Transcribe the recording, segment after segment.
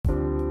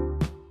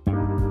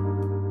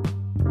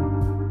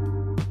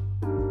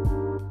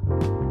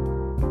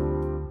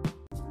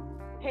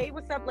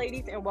up,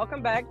 ladies, and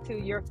welcome back to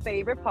your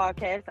favorite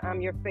podcast. I'm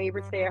your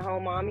favorite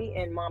stay-at-home mommy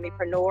and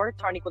mommypreneur,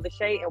 Tarniqua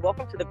Lachey, and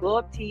welcome to the Glow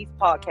Up Teas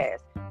podcast,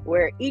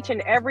 where each and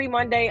every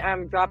Monday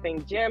I'm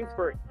dropping gems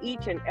for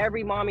each and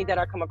every mommy that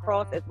I come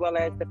across, as well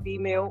as the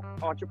female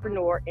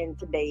entrepreneur in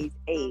today's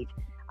age.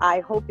 I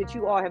hope that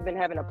you all have been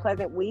having a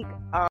pleasant week.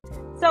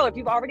 So if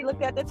you've already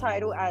looked at the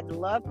title, I'd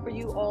love for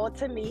you all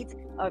to meet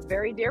a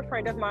very dear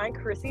friend of mine,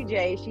 Chrissy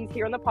J. She's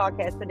here on the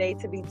podcast today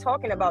to be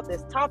talking about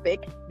this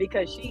topic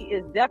because she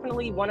is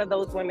definitely one of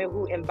those women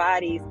who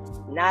embodies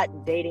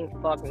not dating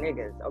fuck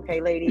niggas. Okay,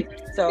 ladies?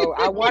 So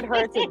I want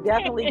her to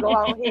definitely go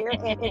out here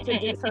and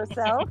introduce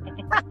herself.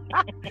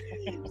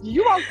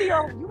 You won't see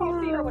her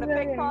with a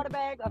fake Prada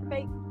bag, a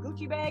fake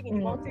Gucci bag, and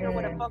you won't see her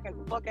with a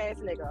fucking fuck ass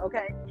nigga.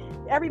 Okay,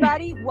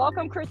 everybody,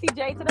 welcome Chrissy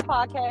J to the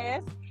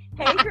podcast.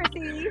 Hey,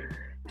 Chrissy.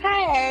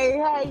 Hey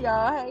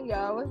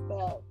y'all, what's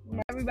up?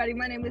 Everybody,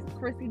 my name is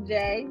Chrissy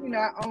J. You know,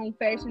 I own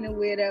Fashion and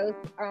Widows.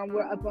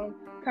 We're up on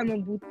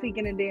Coming Boutique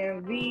in the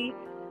DMV.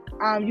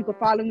 You can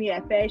follow me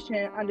at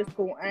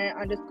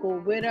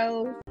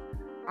fashion_and_widows.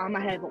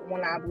 I have an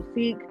online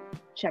boutique.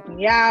 Check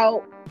me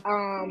out.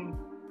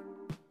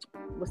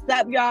 What's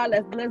up, y'all?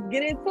 Let's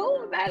get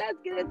into it, man. Let's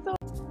get into it.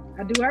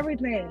 I do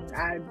everything.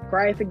 I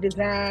graphic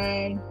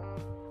design,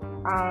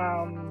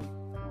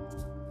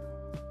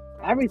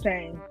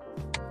 everything.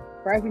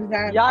 Graphic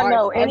design. Y'all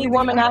know any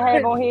woman I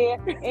have on here,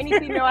 any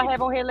female I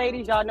have on here,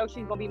 ladies, y'all know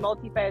she's gonna be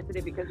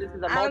multifaceted because this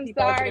is a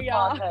multifaceted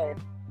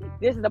podcast.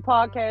 This is a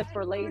podcast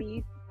for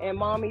ladies and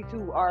mommies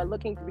who are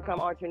looking to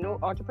become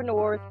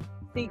entrepreneurs,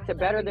 seek to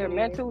better their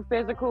mental,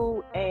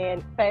 physical,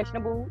 and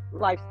fashionable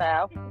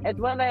lifestyle, as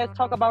well as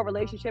talk about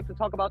relationships and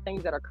talk about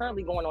things that are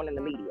currently going on in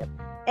the media.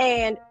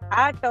 And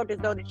I felt as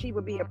though that she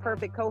would be a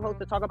perfect co-host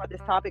to talk about this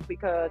topic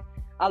because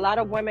a lot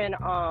of women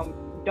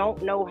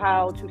don't know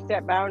how to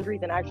set boundaries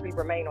and actually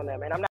remain on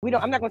them. And I'm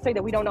not going to say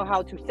that we don't know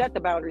how to set the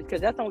boundaries because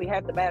that's only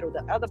half the battle.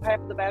 The other half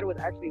of the battle is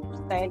actually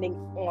standing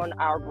on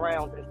our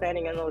grounds and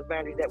standing in those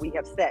boundaries that we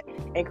have set.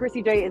 And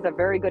Chrissy J is a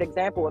very good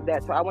example of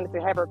that. So I wanted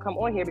to have her come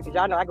on here because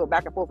y'all know I go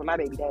back and forth with my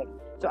baby daddy.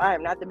 So I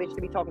am not the bitch to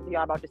be talking to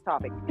y'all about this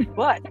topic.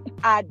 But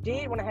I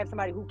did want to have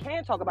somebody who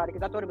can talk about it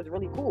because I thought it was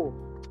really cool.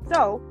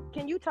 So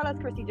can you tell us,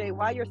 Chrissy J,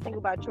 why you're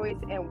single by choice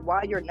and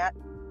why you're not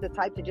the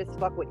type to just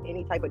fuck with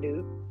any type of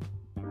dude?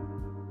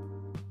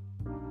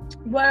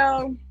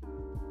 Well,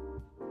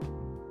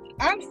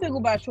 I'm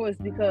single by choice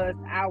because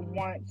I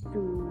want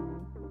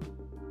to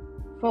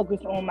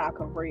focus on my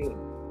career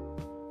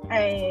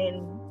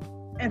and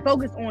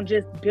focus on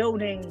just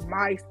building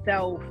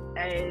myself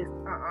as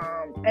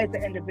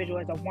an individual,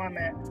 as a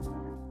woman.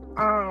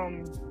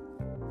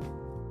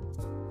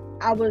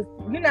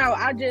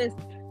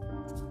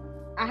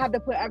 I have to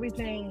put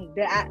everything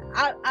that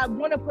I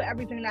want to put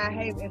everything that I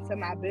have into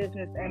my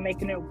business and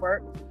making it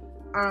work.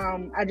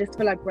 I just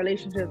feel like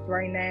relationships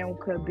right now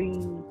could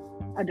be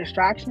a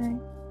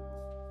distraction.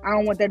 I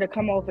don't want that to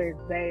come off as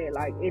bad.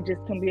 Like, it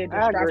just can be a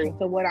distraction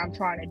to what I'm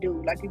trying to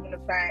do. Like, you know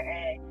what I'm saying?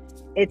 And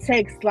it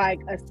takes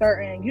like a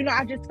certain,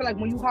 I just feel like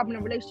when you hop in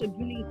a relationship,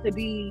 you need to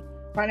be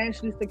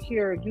financially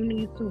secure. You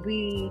need to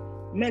be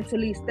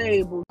mentally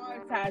stable.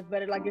 Prioritize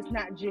better. Like, it's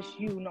not just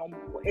you no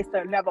more. It's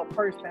another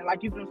person.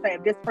 Like, you know what I'm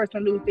saying? If this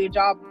person lose their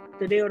job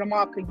today or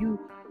tomorrow, could you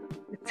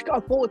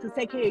afford to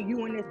take care of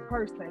you and this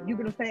person? You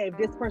gonna say if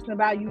this person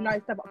value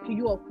nice stuff, can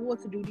you afford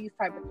to do these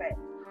type of things?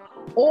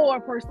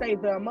 Or per se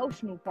the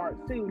emotional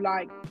part too.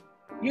 Like,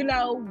 when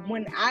I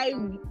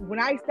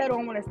settle,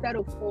 I want to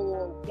settle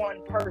for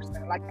one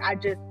person. Like, I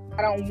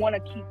don't want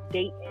to keep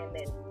dating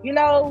and doing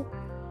all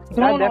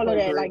of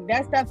that. Like,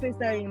 that stuff is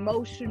an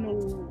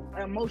emotional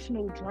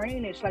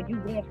drainage. Like, you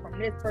going from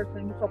this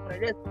person, you talking to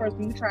this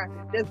person, you trying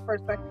to this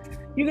person.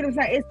 You get what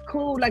I'm saying? It's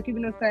cool, like, you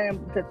know what I'm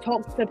saying, to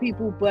talk to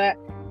people, but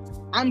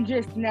I'm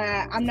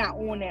not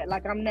on that.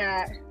 Like, I'm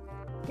not,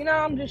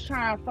 I'm just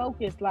trying to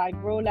focus, like,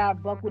 roll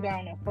out, buckle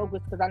down and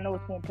focus because I know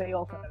it's going to pay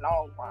off in the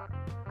long run.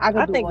 I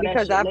can do all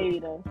that shit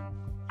later.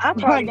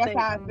 That's how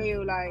I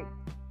feel like.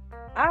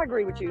 I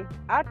agree with you.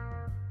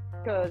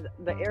 Because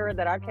the era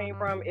that I came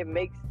from, it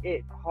makes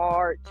it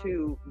hard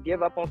to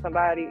give up on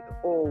somebody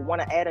or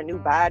want to add a new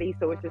body.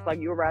 So it's just like,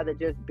 you'd rather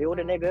just build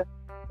a nigga.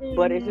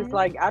 But it's just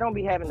like, I don't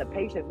be having the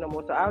patience no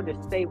more. So I'll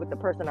just stay with the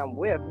person I'm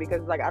with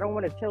because, like, I don't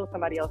want to tell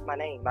somebody else my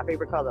name, my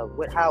favorite color,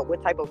 what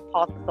type of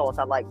pasta sauce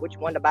I like, which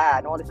one to buy,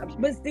 and all this stuff.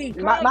 But see,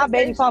 my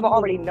baby father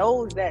already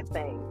knows that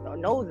thing,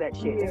 knows that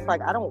shit. Yeah. It's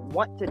like, I don't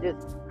want to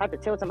just have to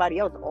tell somebody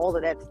else all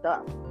of that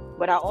stuff.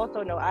 But I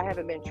also know I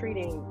haven't been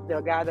treating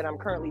the guy that I'm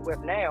currently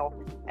with now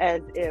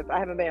as if I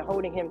haven't been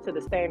holding him to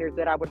the standards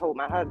that I would hold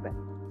my husband.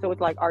 So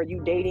it's like, are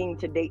you dating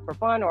to date for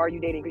fun, or are you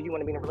dating because you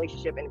want to be in a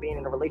relationship and being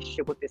in a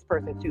relationship with this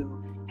person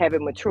to have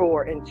it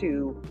mature and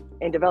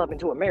develop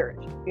into a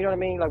marriage? You know what I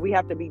mean? Like, we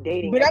have to be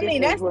dating. But I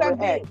mean, that's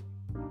something.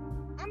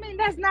 I mean,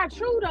 that's not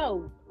true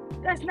though.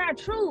 That's not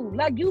true.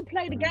 Like, you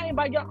play the game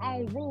by your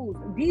own rules.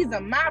 These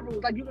are my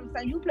rules. Like, you know what I'm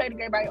saying? You play the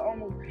game by your own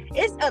rules.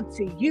 It's up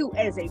to you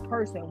as a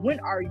person. When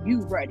are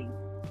you ready?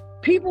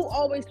 People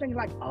always think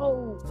like,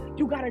 oh,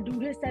 you got to do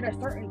this at a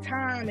certain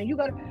time. And you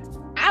got to...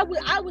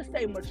 I would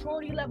say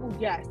maturity level,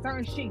 yeah.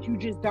 Certain shit you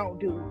just don't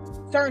do.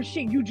 Certain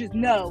shit you just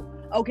know.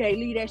 Okay,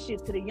 leave that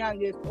shit to the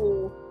youngest,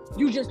 or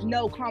you just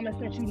know common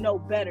sense. You know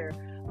better.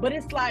 But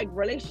it's like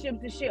relationships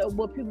and shit, or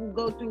what people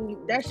go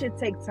through. That shit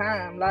take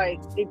time. Like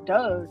it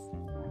does.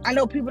 I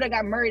know people that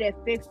got married at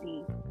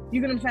 50.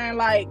 You get what I'm saying?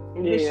 Like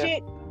the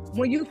shit.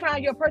 When you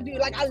find your person,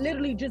 like I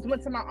literally just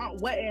went to my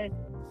aunt's wedding,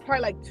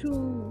 probably like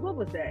what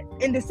was that?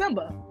 In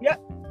December.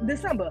 Yep,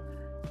 December.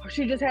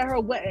 She just had her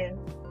wedding.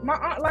 My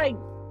aunt, like,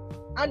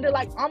 under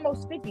like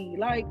almost 50,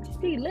 like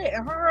she lit,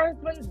 and her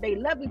husband, they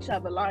love each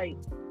other. Like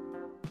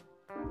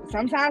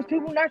sometimes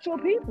people not your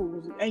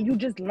people, and you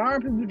just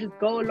learn people, you just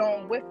go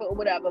along with it or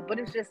whatever. But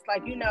it's just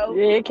like, you know,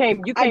 you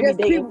can't be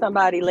dating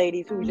somebody,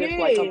 ladies, who's just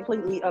like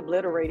completely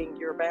obliterating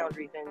your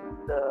boundaries and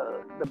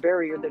the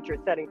barrier that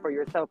you're setting for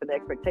yourself and the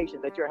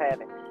expectations that you're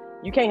having.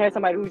 You can't have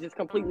somebody who's just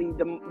completely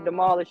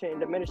demolishing and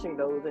diminishing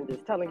those and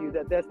just telling you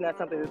that that's not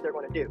something that they're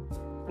going to do.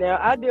 Now,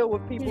 I deal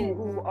with people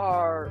who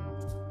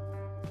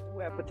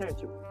have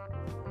potential.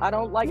 I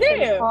don't like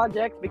finished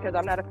projects because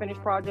I'm not a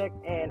finished project,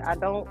 and I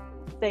don't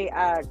say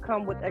I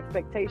come with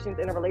expectations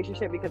in a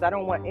relationship because I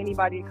don't want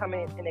anybody to come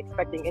in and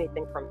expecting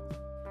anything from me.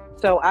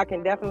 So I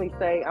can definitely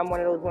say I'm one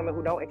of those women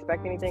who don't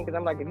expect anything, because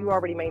I'm like, if you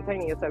already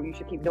maintaining yourself, you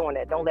should keep doing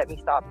that. Don't let me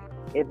stop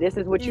you. If this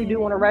is what you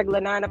do on a regular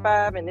 9 to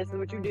 5 and this is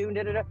what you do,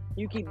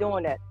 you keep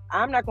doing that.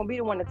 I'm not going to be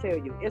the one to tell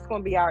you. It's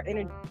going to be our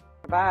energy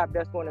vibe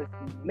that's going to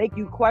make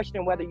you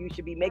question whether you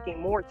should be making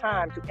more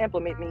time to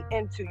implement me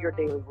into your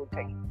daily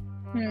routine.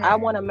 I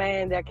want a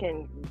man that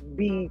can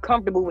be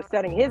comfortable with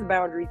setting his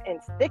boundaries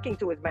and sticking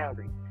to his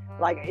boundaries.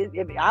 Like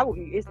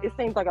it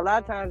seems like a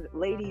lot of times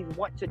ladies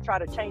want to try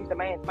to change the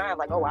man's mind.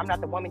 Like, oh, I'm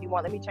not the woman you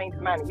want. Let me change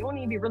his mind. And you don't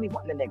even be really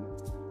wanting the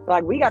nigga.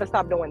 Like, we got to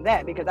stop doing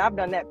that, because I've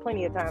done that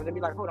plenty of times and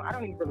be like, hold on, I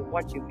don't even really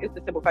want you. It's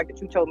the simple fact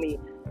that you told me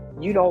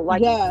you don't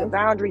like the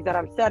boundaries that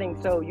I'm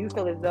setting, so you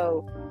feel as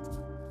though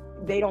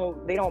they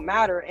don't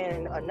matter,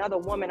 and another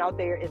woman out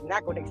there is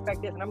not going to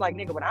expect this. And I'm like,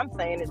 nigga, what I'm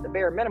saying is the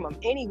bare minimum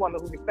any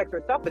woman who respects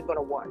herself is going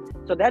to want.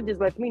 So that just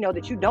lets me know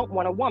that you don't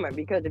want a woman,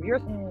 because if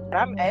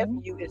I'm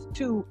asking you is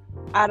too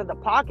out of the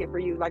pocket for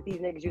you, like these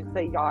niggas used to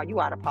say, y'all, you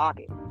out of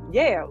pocket.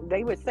 Yeah,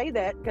 they would say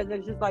that because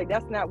it's just like,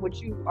 that's not what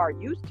you are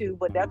used to,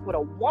 but that's what a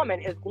woman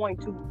is going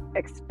to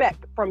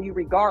expect from you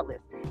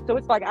regardless. So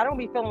it's like, I don't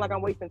be feeling like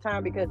I'm wasting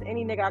time, because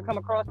any nigga I come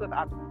across with,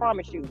 I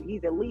promise you,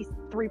 he's at least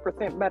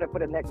 3% better for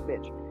the next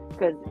bitch.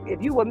 Because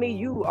if you with me,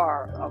 you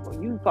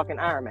fucking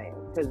Iron Man.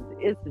 Because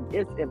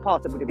it's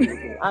impossible to be with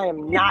you.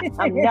 I'm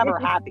never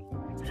happy.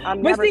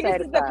 I'm never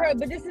satisfied.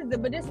 This is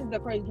the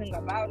crazy thing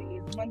about it.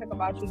 Is one thing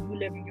about you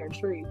live in your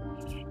truth.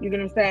 You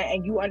get what I'm saying?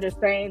 And you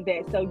understand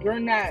that. So you're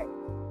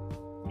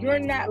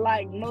not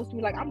like most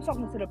people. Like, I'm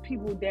talking to the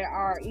people that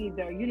are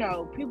either, you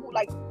know, people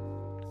like,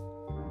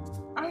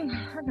 how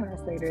can I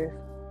say this?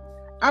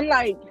 I'm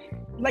like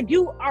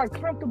you are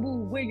comfortable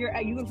where you're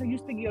at. You know what I'm saying? You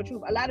speak your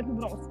truth. A lot of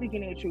people don't speak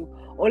in their truth.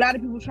 Or a lot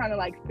of people trying to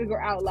like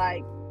figure out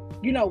like,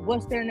 you know,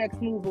 what's their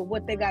next move or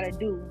what they gotta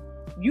do.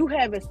 You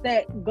have a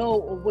set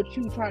goal of what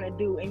you trying to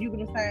do, and you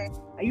know what I'm saying?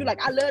 And you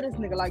like, I love this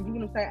nigga, like, you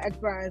know what I'm saying, X,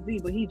 Y, and Z,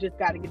 but he just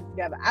gotta get it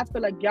together. I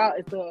feel like y'all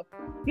is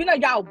you know,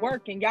 y'all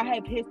working, y'all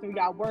have history,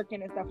 y'all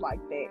working and stuff like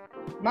that.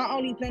 My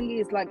only thing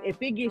is, like, if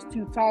it gets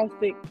too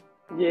toxic,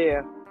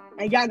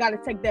 and y'all gotta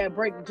take that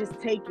break, just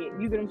take it.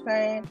 You get what I'm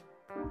saying?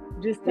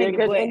 Just take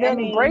it. And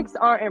then breaks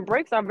are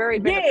very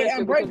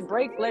beneficial, because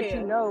breaks let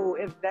you know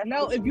if that's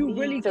if you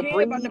really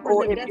care about the person,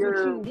 or if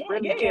you're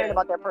really caring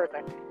about that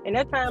person, and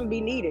that time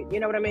be needed. You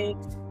know what I mean?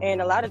 And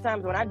a lot of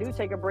times when I do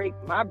take a break,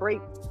 my break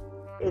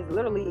is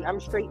literally I'm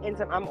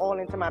all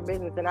into my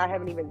business, and I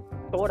haven't even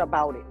thought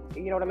about it.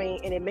 You know what I mean?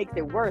 And it makes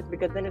it worse,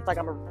 because then it's like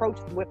I'm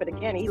approached with it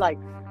again. He like,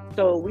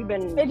 so we've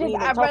been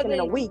talking in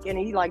a week, and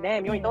he's like,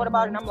 damn, you ain't thought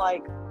about it? And I'm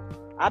like,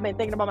 I've been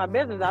thinking about my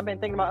business. I've been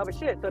thinking about other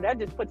shit. So that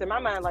just puts in my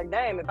mind like,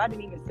 damn, if I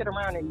didn't even sit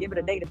around and give it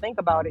a day to think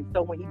about it,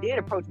 so when he did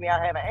approach me,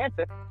 I have an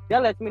answer.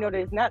 That lets me know that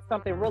it's not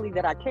something really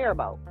that I care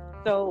about.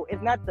 So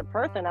it's not the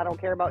person I don't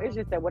care about. It's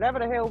just that whatever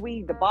the hell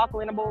we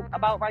debacling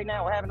about right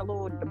now, or having a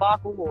little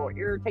debacle or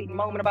irritating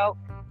moment about,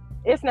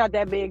 it's not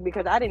that big,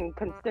 because I didn't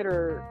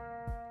consider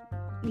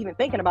even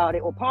thinking about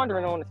it or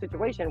pondering on the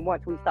situation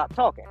once we stopped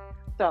talking.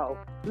 So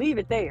leave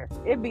it there.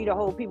 It be the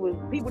whole people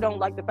don't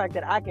like the fact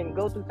that I can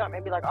go through something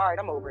and be like, all right,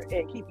 I'm over it,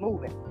 and keep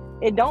moving.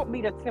 It don't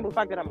be the simple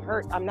fact that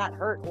I'm not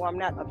hurt, or I'm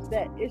not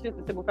upset. It's just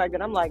the simple fact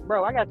that I'm like,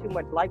 bro, I got too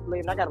much life to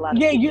live, and I got a lot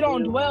of you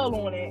don't dwell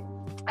on it.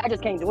 I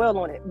just can't dwell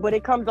on it. But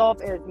it comes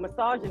off as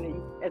misogyny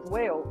as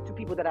well to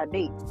people that I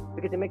date,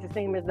 because it makes it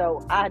seem as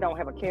though I don't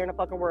have a care in the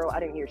fucking world. I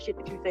didn't hear shit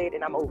that you said,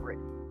 and I'm over it.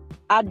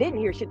 I didn't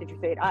hear shit that you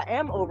said. I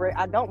am over it.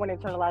 I don't want to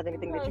internalize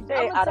anything that you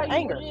said out of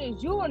anger.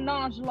 You're a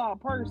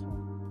nonchalant person.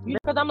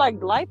 Because I'm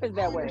like, life is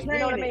that way. You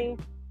know what I mean?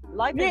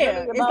 Life is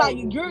really it's like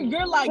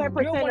you're like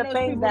 10% of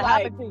things that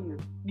happen to you.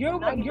 You're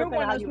one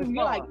of those people.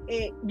 You're like,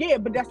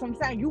 but that's what I'm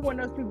saying. You're one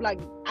of those people like,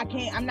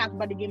 I'm not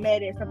about to get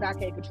mad at something I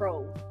can't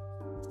control.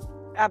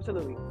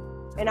 Absolutely.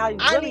 And I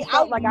really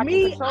felt like I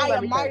can control everything. I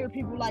admire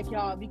people like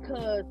y'all,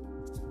 because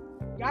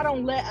y'all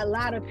don't let a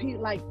lot of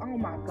people, like, oh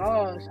my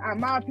gosh, I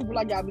admire people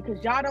like y'all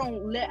because y'all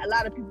don't let a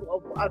lot of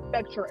people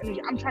affect your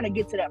energy. I'm trying to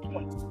get to that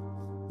point.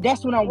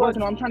 That's what I'm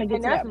working on. I'm trying to get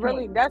to that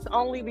point. That's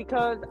only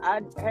because I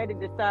had to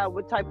decide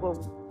what type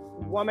of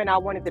woman I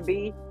wanted to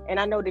be, and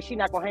I know that she's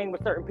not gonna hang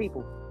with certain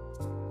people.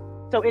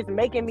 So it's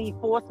making me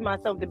force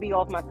myself to be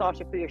off my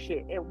Sasha Fierce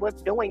shit, and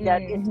what's doing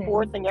that is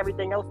forcing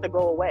everything else to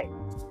go away.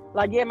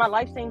 Like, yeah, my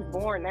life seems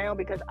boring now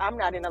because I'm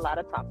not in a lot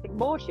of toxic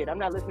bullshit. I'm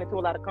not listening to a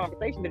lot of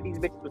conversations that these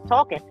bitches was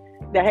talking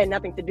that had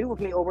nothing to do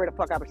with me or where the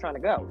fuck I was trying to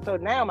go. So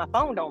now my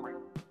phone don't ring.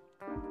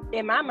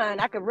 In my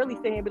mind, I could really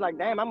sit here and be like,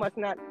 damn, I must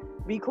not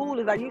be cool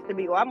as I used to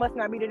be, or I must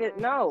not be this.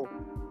 No,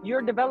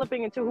 you're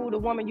developing into who the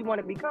woman you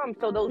want to become.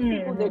 So those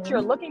people that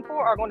you're looking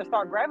for are going to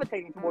start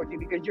gravitating towards you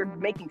because you're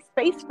making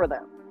space for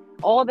them.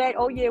 All that,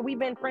 oh yeah, we've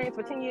been friends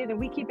for 10 years and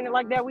we keeping it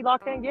like that, we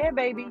locked in. Yeah,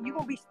 baby, you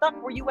gonna be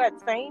stuck where you at,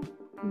 same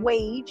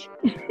wage,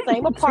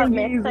 same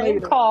apartment,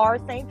 same car,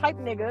 same type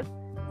niggas,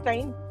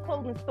 same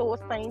clothing store,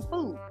 same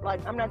food.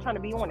 Like, I'm not trying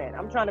to be on that.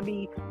 I'm trying to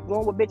be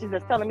going with bitches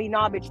that's telling me,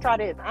 nah, bitch, try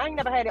this. I ain't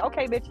never had it.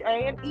 Okay, bitch,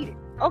 and eat it.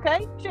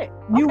 Okay, shit. Okay.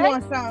 You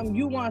want some,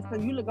 you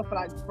looking for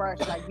like fresh,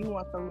 like you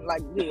want some,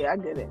 like, yeah, I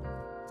get it.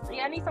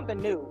 Yeah, I need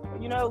something new.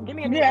 You know, give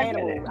me a new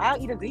animal. I'll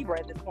eat a zebra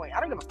at this point. I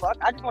don't give a fuck.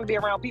 I just want to be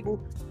around people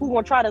who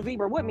want to try the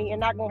zebra with me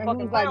and not going to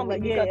fucking clown me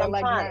because I'm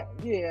trying.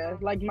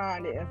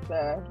 Like-minded and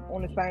stuff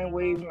on the same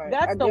wavelength.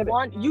 That's the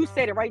one. You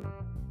said it right.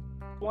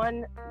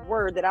 One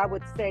word that I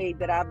would say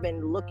that I've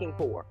been looking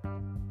for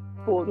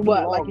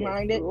what,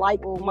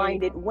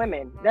 like-minded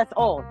women. That's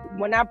all.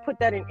 When I put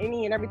that in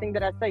any and everything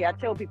that I say, I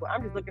tell people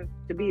I'm just looking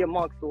to be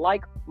amongst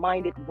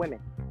like-minded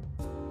women.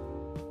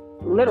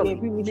 Literally,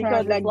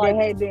 because like they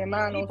had their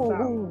mind on people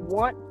who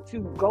want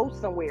to go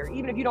somewhere,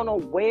 even if you don't know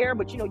where,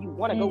 but you know you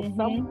want to go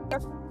somewhere.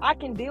 I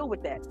can deal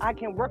with that. I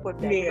can work with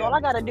that. All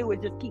I gotta do is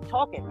just keep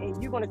talking,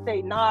 and you're gonna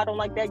say, "Nah, I don't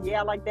like that. Yeah,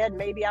 I like that.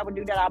 Maybe I would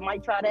do that. I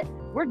might try that."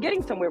 We're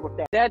getting somewhere with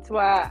that. That's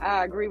why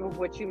I agree with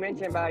what you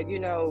mentioned about, you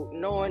know,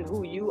 knowing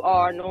who you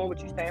are, knowing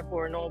what you stand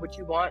for, and knowing what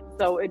you want,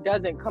 so it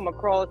doesn't come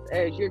across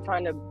as you're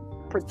trying to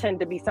pretend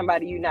to be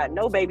somebody you not.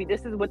 No, baby,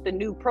 this is what the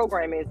new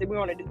program is. That we're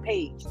on a new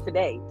page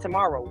today,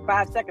 tomorrow,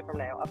 5 seconds from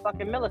now, a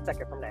fucking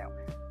millisecond from now.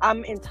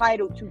 I'm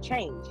entitled to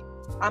change.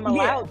 I'm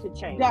allowed to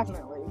change.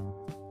 Definitely.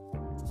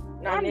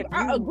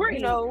 I agree.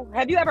 You know,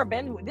 have you ever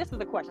been? This is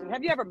the question.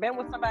 Have you ever been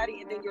with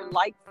somebody and then your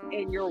likes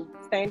and your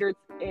standards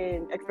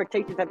and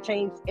expectations have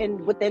changed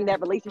within that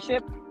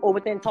relationship or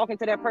within talking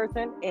to that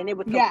person, and it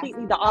was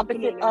completely the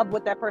opposite of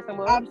what that person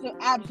was?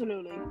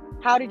 Absolutely.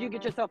 How did you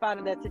get yourself out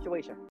of that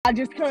situation? I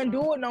just couldn't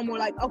do it no more.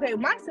 Like, okay,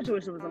 my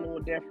situation was a little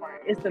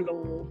different. It's a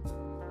little.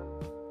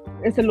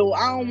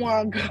 I don't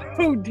want to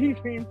go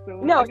deep into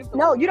it.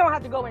 No, you don't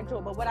have to go into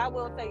it. But what I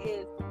will say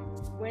is,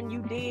 when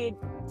you did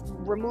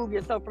remove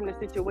yourself from the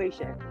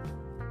situation,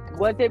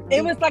 was it?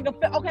 It was like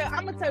okay.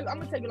 I'm gonna tell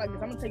you like this.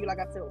 I'm gonna tell you like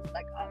I tell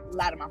like a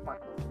lot of my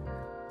friends.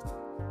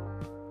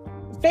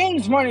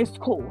 Things run its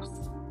course.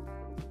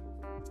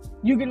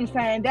 You get what I'm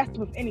saying? That's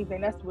with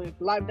anything. That's with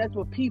life. That's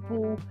with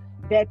people.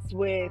 That's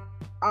with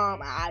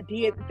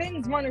ideas.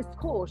 Things run its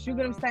course. You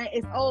get what I'm saying?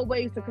 It's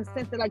always a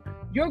consistent. Like,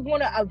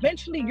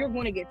 eventually you're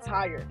gonna get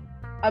tired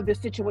of the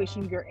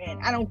situation you're in.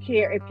 I don't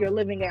care if you're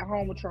living at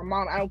home with your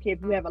mom. I don't care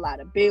if you have a lot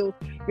of bills,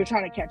 you're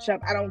trying to catch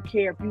up. I don't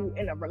care if you're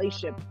in a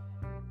relationship.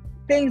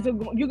 Things are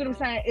going, you get what I'm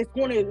saying?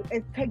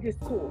 It's take its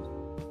course.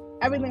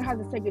 Everything has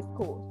to take its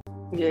course.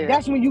 Yeah.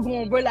 That's when you're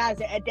going to realize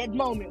that at that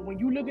moment, when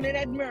you looking in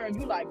that mirror,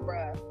 you like,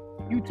 bruh,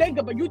 you think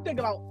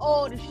about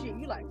all the shit.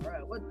 You like,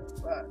 bruh, what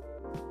the fuck?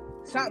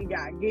 Something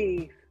gotta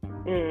give.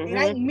 It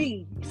ain't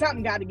me.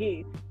 Something gotta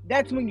give.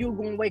 That's when you're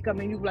going to wake up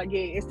and you be like, yeah,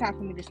 it's time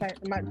for me to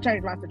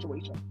change my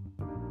situation.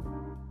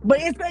 But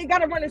it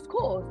gotta run its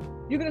course.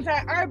 You're gonna say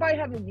everybody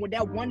have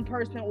that one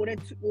person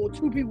or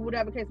two people,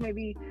 whatever case may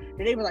be,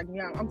 that they were like,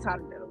 yeah, I'm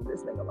tired of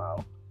this nigga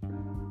alone.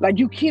 Like,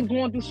 you keep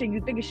going through shit, you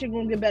think this shit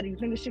gonna get better,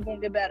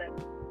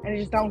 and it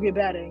just don't get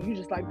better, and you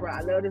just like, bro,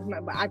 I love this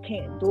man, but I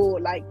can't do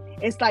it. Like,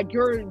 it's like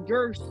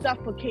you're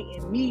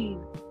suffocating me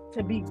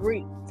to be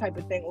great, type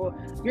of thing, or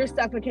you're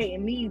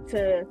suffocating me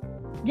to,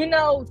 you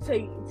know,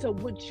 to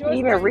what you're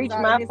even reach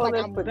my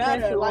fullest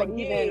potential, like,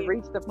 even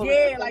reach the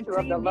fullest potential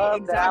of the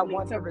love that I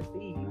want to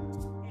receive.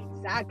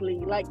 Exactly,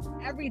 like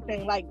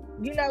everything, like,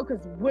 you know,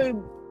 because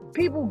when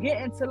people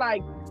get into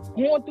like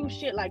going through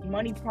shit like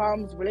money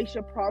problems,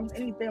 relationship problems,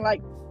 anything,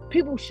 like,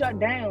 people shut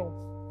down.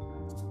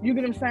 You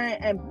get what I'm saying?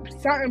 And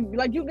certain,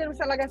 like, you get what I'm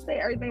saying? Like I said,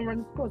 everything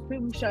runs its course.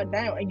 People shut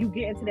down and you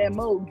get into that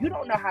mode. You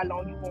don't know how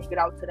long you're going to get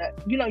out to that.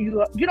 You know,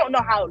 you don't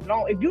know how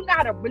long. If you know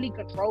how to really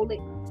control it,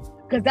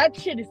 because that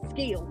shit is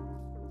skill.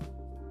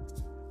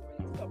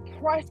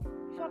 Suppressed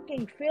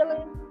fucking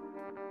feeling.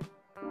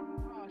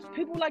 Gosh,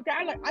 people like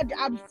that,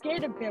 I'm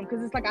scared of them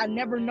because it's like I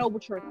never know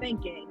what you're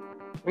thinking.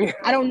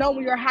 I don't know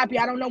when you're happy.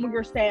 I don't know when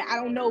you're sad. I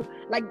don't know,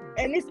 like,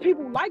 and it's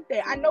people like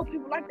that. I know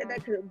people like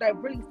that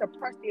really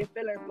suppress their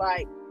feelings.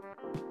 Like,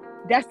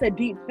 that's a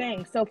deep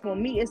thing. So for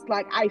me, it's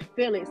like I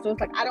feel it. So it's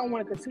like I don't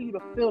want to continue to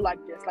feel like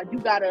this. Like,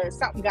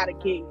 something gotta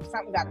give,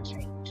 something gotta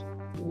change.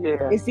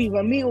 Yeah. It's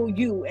either me or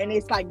you, and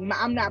it's like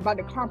I'm not about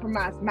to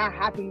compromise my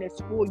happiness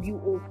for you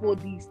or for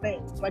these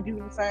things. Like, you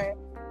know what I'm saying?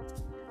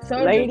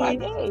 So ladies,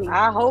 like, hey,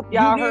 I hope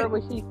y'all heard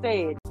what she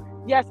said.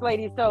 Yes,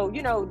 ladies. So,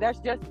 you know, that's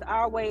just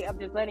our way of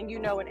just letting you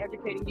know and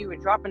educating you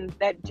and dropping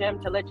that gem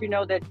to let you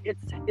know that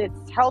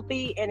it's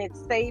healthy and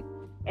it's safe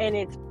and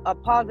it's a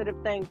positive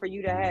thing for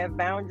you to have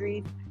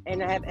boundaries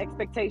and to have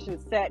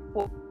expectations set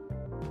for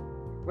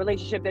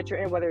relationship that you're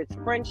in, whether it's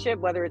friendship,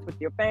 whether it's with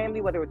your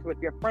family, whether it's with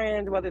your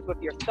friends, whether it's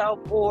with yourself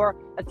or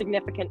a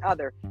significant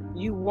other.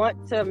 You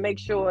want to make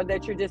sure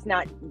that you're just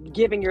not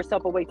giving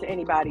yourself away to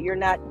anybody. You're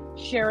not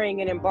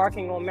sharing and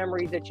embarking on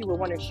memories that you would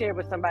want to share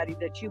with somebody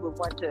that you would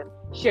want to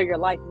share your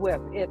life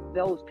with if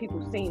those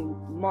people seem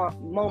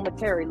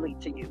momentarily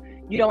to you.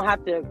 You don't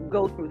have to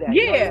go through that.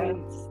 Yeah. You know what I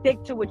mean?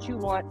 Stick to what you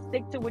want,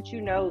 stick to what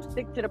you know,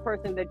 stick to the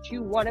person that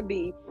you want to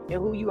be and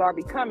who you are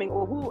becoming,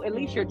 or who at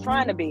least you're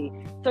trying to be.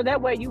 So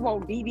that way you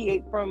won't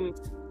deviate from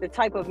the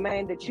type of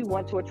man that you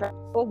want to attract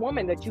or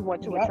woman that you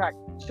want to attract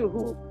to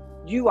who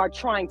you are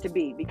trying to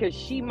be, because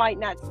she might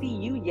not see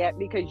you yet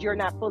because you're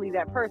not fully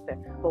that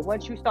person. But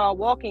once you start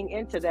walking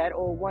into that,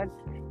 or once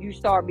you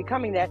start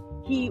becoming that,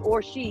 he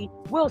or she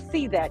will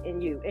see that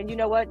in you. And you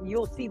know what?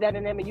 You'll see that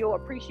in them and you'll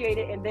appreciate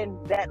it. And then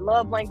that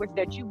love language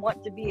that you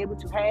want to be able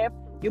to have,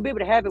 you'll be able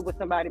to have it with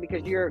somebody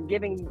because you're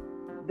giving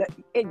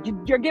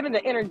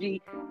the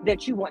energy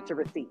that you want to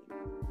receive.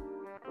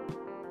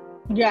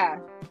 Yeah.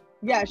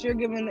 Yes, you're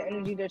giving the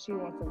energy that she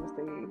wants to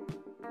receive.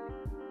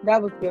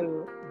 That was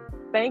good.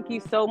 Thank you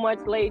so much,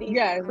 ladies.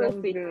 Yes,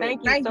 Chrissy,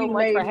 thank you so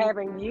much for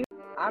having you.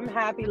 I'm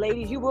happy,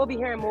 ladies. You will be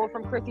hearing more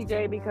from Chrissy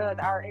J because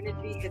our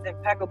energy is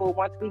impeccable.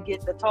 Once we get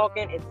to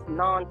talking, it's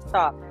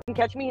nonstop. You can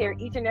catch me here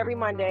each and every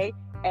Monday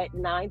at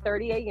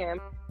 9:30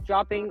 a.m.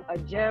 dropping a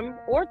gem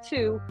or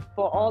two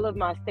for all of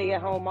my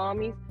stay-at-home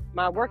mommies,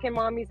 my working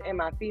mommies, and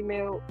my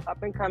female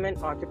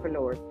up-and-coming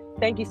entrepreneurs.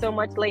 Thank you so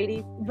much,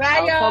 ladies.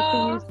 Bye,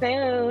 I'll talk to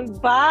you soon.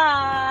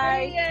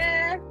 Bye.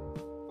 Yeah.